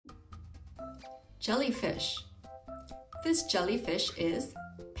Jellyfish. This jellyfish is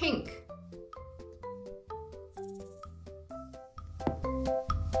pink.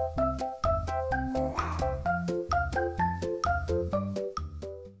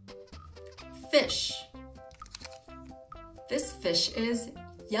 Fish. This fish is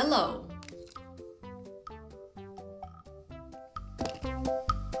yellow.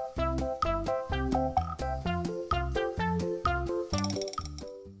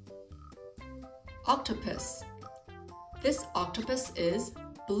 Octopus. This octopus is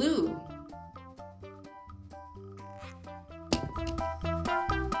blue.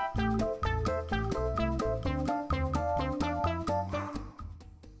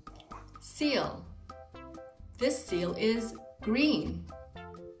 Seal. This seal is green.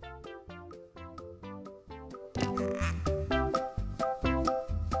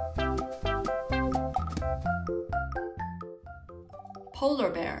 Polar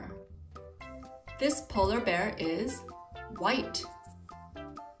bear. This polar bear is white.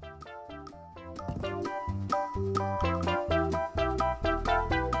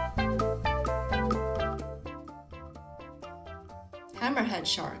 Hammerhead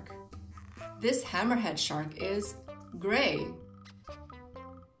shark. This hammerhead shark is gray.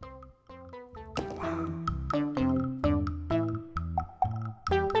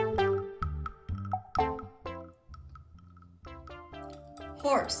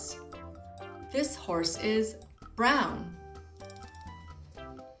 Horse. This horse is brown.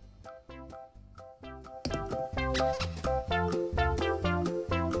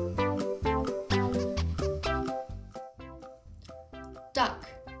 Duck.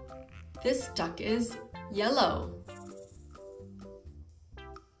 This duck is yellow.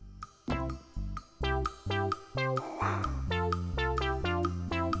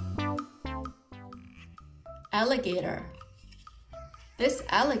 Alligator. This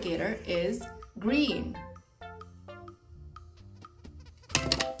alligator is green.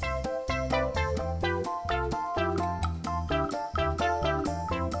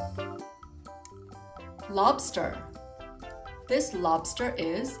 Lobster. This lobster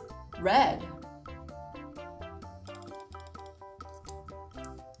is red.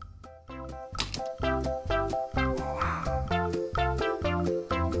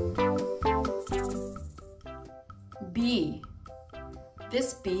 Bee.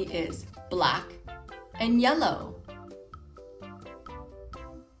 This bee is black and yellow.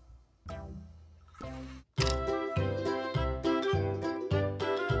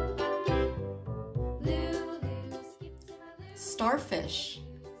 Starfish.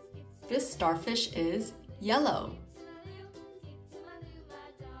 This starfish is yellow.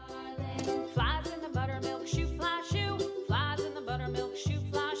 Flies in the buttermilk shoe, fly shoe. Flies in the buttermilk shoe,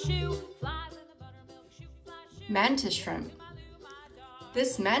 fly shoe. Flies in the buttermilk shoe, fly shoe. Mantis shrimp.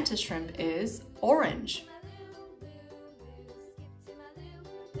 This mantis shrimp is orange.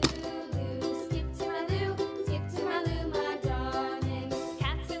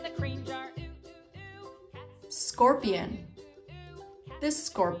 Scorpion. This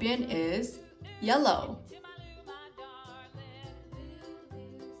scorpion is yellow.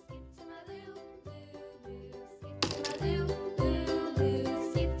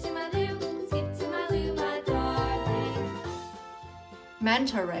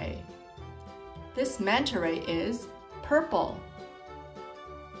 Manta ray. This manta ray is purple.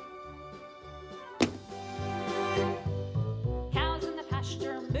 Cows in the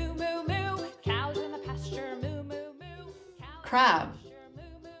pasture, moo moo moo. Cows in the pasture, moo moo moo. Crab.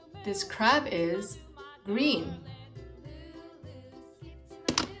 This crab is green.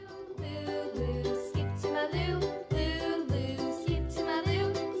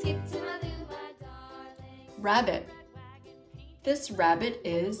 Rabbit. This rabbit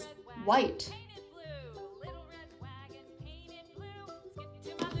is white.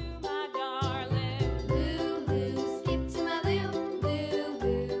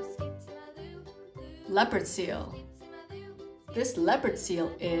 Leopard seal. This leopard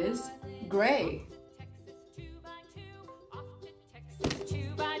seal is gray.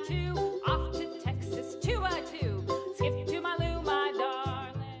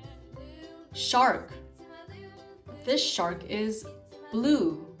 Shark. This shark is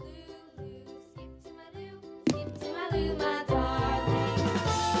blue.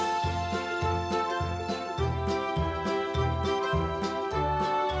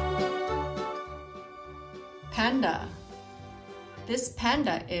 Panda. This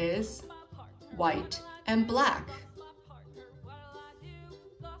panda is white and black.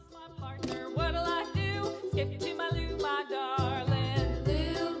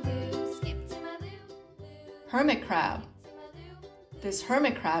 Hermit crab. This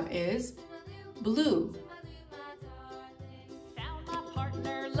hermit crab is Blue. Found my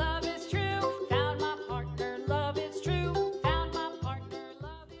partner, love is true. Found my partner, love is true. Found my partner,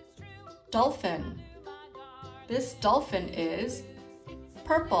 love is true. Dolphin. This dolphin is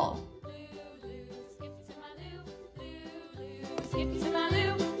purple. Skip to my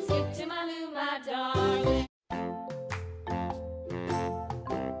loo, skip to my loo, my darling.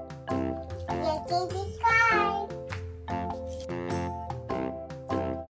 Yes,